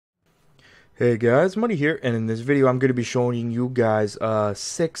Hey guys, Money here, and in this video I'm going to be showing you guys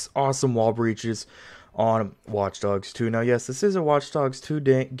 6 awesome wall breaches on Watch Dogs 2. Now yes, this is a Watch Dogs 2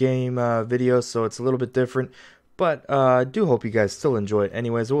 game video, so it's a little bit different, but I do hope you guys still enjoy it.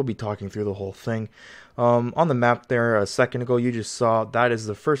 Anyways, we'll be talking through the whole thing. On the map there a second ago, you just saw that is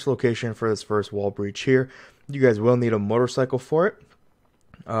the first location for this first wall breach here. You guys will need a motorcycle for it.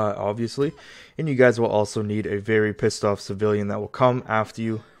 Obviously, and you guys will also need a very pissed off civilian that will come after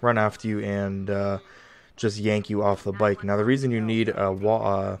you, run after you, and just yank you off the bike. Now the reason you need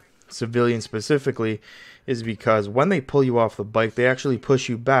a civilian specifically is because when they pull you off the bike, they actually push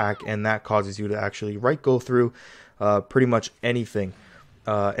you back, and that causes you to actually go through pretty much anything,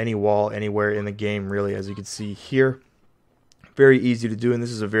 any wall anywhere in the game, really. As you can see here, very easy to do, and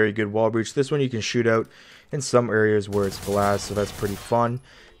this is a very good wall breach. This one you can shoot out in some areas where it's glass, so that's pretty fun.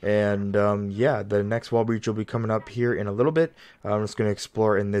 And yeah, the next wall breach will be coming up here in a little bit. I'm just going to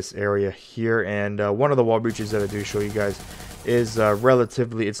explore in this area here, and one of the wall breaches that I do show you guys is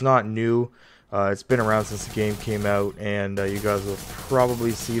relatively, it's not new. It's been around since the game came out, and you guys will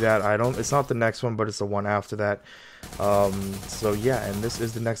probably see that. It's not the next one, but it's the one after that. So yeah, and this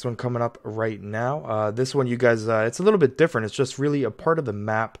is the next one coming up right now. This one, you guys, it's a little bit different. It's just really a part of the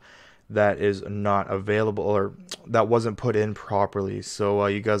map that is not available, or that wasn't put in properly. So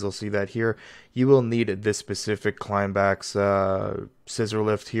you guys will see that here. You will need this specific climbback's scissor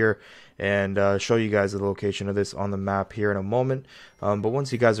lift here, and show you guys the location of this on the map here in a moment. But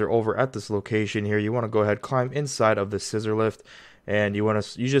once you guys are over at this location here, you want to go ahead, climb inside of the scissor lift, and you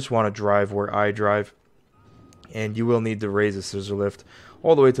just want to drive where I drive, and you will need to raise the scissor lift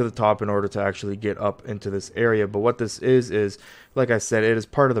all the way to the top in order to actually get up into this area. But what this is like I said, it is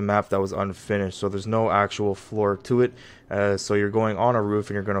part of the map that was unfinished, so there's no actual floor to it. So you're going on a roof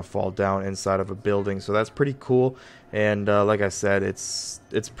and you're going to fall down inside of a building, so that's pretty cool. And like I said, it's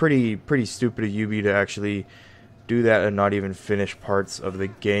pretty stupid of UB to actually do that and not even finish parts of the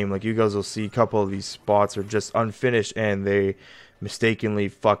game. Like, you guys will see a couple of these spots are just unfinished, and they mistakenly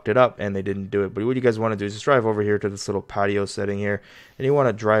fucked it up and they didn't do it. But what you guys want to do is just drive over here to this little patio setting here, and you want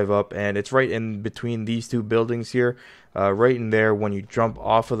to drive up, and it's right in between these two buildings here, right in there. When you jump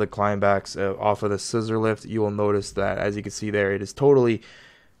off of the climbbacks, off of the scissor lift, you will notice that, as you can see there, it is totally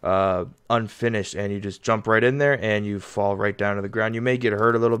unfinished, and you just jump right in there and you fall right down to the ground. You may get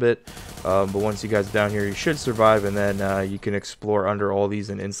hurt a little bit, but once you guys down here, you should survive, and then you can explore under all these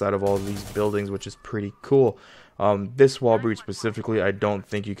and inside of all of these buildings, which is pretty cool. This wall breach specifically, I don't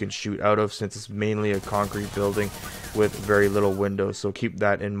think you can shoot out of, since it's mainly a concrete building with very little windows, so keep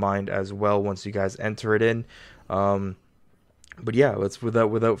that in mind as well once you guys enter it in. But yeah,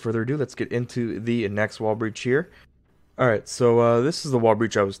 without further ado, let's get into the next wall breach here. Alright, so this is the wall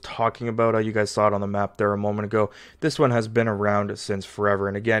breach I was talking about. You guys saw it on the map there a moment ago. This one has been around since forever,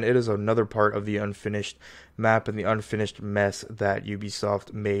 and again, it is another part of the unfinished map and the unfinished mess that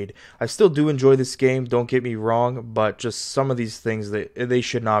Ubisoft made. I still do enjoy this game, don't get me wrong, but just some of these things, they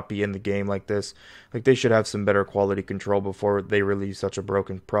should not be in the game like this. Like, they should have some better quality control before they release such a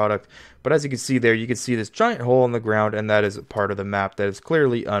broken product. But as you can see there, you can see this giant hole in the ground, and that is part of the map that is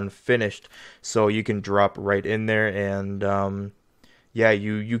clearly unfinished. So you can drop right in there, and yeah,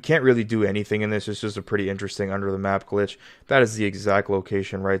 you can't really do anything in this. It's just a pretty interesting under the map glitch. That is the exact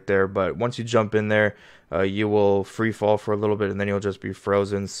location right there. But once you jump in there, you will free fall for a little bit, and then you'll just be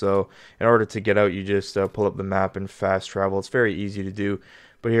frozen. So in order to get out, you just pull up the map and fast travel. It's very easy to do.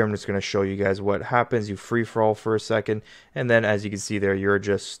 But here I'm just going to show you guys what happens. You free fall for a second, and then as you can see there, you're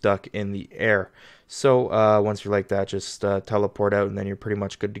just stuck in the air. So once you're like that, just teleport out, and then you're pretty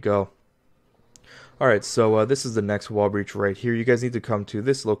much good to go. Alright, so this is the next wall breach right here. You guys need to come to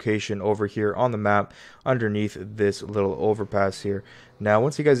this location over here on the map underneath this little overpass here. Now,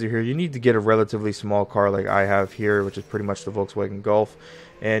 once you guys are here, you need to get a relatively small car like I have here, which is pretty much the Volkswagen Golf.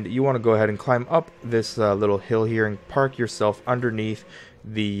 And you want to go ahead and climb up this little hill here and park yourself underneath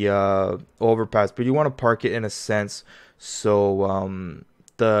the overpass. But you want to park it in a sense so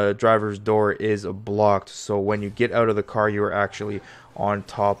the driver's door is blocked. So when you get out of the car, you are actually on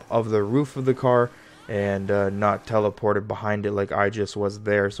top of the roof of the car, and not teleported behind it like I just was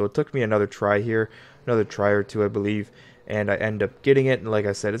there. So it took me another try here, another try or two I believe, and I end up getting it. And like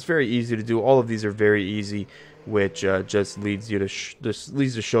I said, it's very easy to do. All of these are very easy, which just leads you to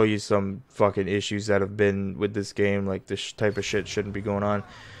show you some fucking issues that have been with this game. Like, this type of shit shouldn't be going on.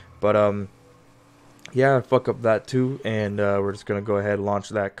 But yeah, I fuck up that too, and we're just gonna go ahead and launch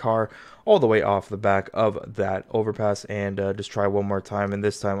that car all the way off the back of that overpass, and just try one more time. And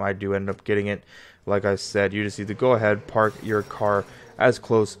this time I do end up getting it. Like I said, you just need to go ahead, park your car as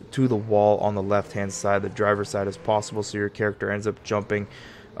close to the wall on the left hand side, the driver's side, as possible, so your character ends up jumping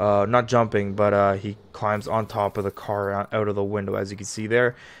not jumping, but he climbs on top of the car out of the window, as you can see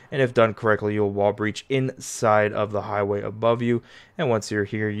there. And if done correctly, you'll wall breach inside of the highway above you. And once you're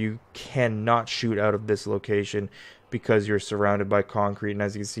here, you cannot shoot out of this location because you're surrounded by concrete. And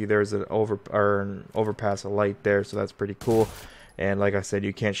as you can see, there's an overpass of light there, so that's pretty cool. And like I said,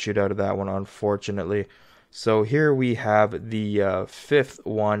 you can't shoot out of that one, unfortunately. So here we have the fifth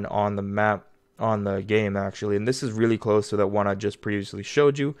one on the map, on the game actually, and this is really close to that one I just previously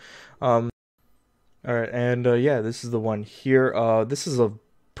showed you. Alright, and yeah, this is the one here. This is a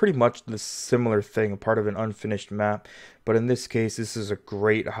pretty much the similar thing, a part of an unfinished map, but in this case, this is a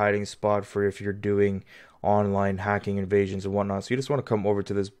great hiding spot for if you're doing online hacking invasions and whatnot. So you just want to come over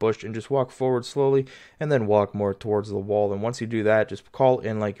to this bush and just walk forward slowly and then walk more towards the wall. And once you do that, just call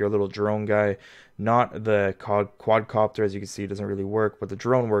in like your little drone guy, not the quadcopter. As you can see, it doesn't really work, but the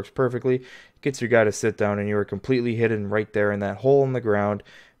drone works perfectly. It gets your guy to sit down and you are completely hidden right there in that hole in the ground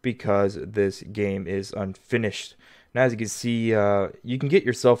because this game is unfinished. Now, as you can see, you can get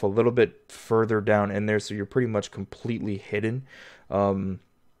yourself a little bit further down in there, so you're pretty much completely hidden. And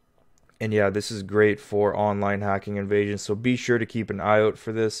yeah, this is great for online hacking invasions, so be sure to keep an eye out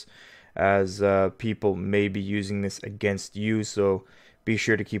for this, as people may be using this against you, so be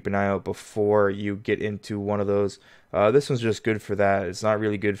sure to keep an eye out before you get into one of those. This one's just good for that. It's not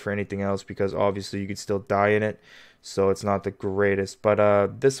really good for anything else because obviously you could still die in it, so it's not the greatest.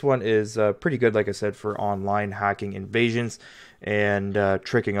 But this one is pretty good, like I said, for online hacking invasions and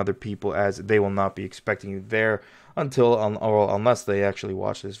tricking other people, as they will not be expecting you there unless they actually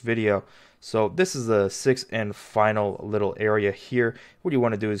watch this video. So this is the sixth and final little area here. What you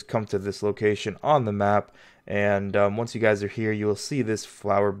want to do is come to this location on the map, and once you guys are here, you will see this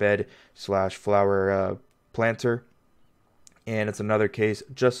flower bed slash flower planter. And it's another case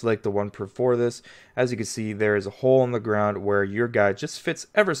just like the one before this. As you can see, there is a hole in the ground where your guy just fits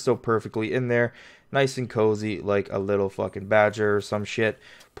ever so perfectly in there, nice and cozy, like a little fucking badger or some shit.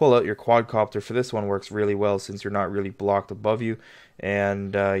 Pull out your quadcopter. For this one, works really well since you're not really blocked above you.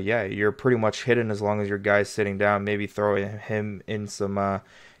 And yeah, you're pretty much hidden as long as your guy's sitting down. Maybe throw him in some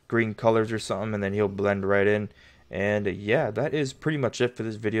green colors or something, and then he'll blend right in. And yeah, that is pretty much it for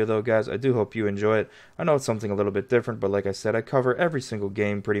this video though, guys. I do hope you enjoy it. I know it's something a little bit different, but like I said, I cover every single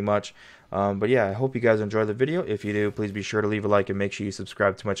game pretty much. But yeah, I hope you guys enjoy the video. If you do, please be sure to leave a like and make sure you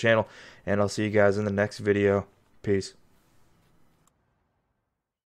subscribe to my channel. And I'll see you guys in the next video. Peace.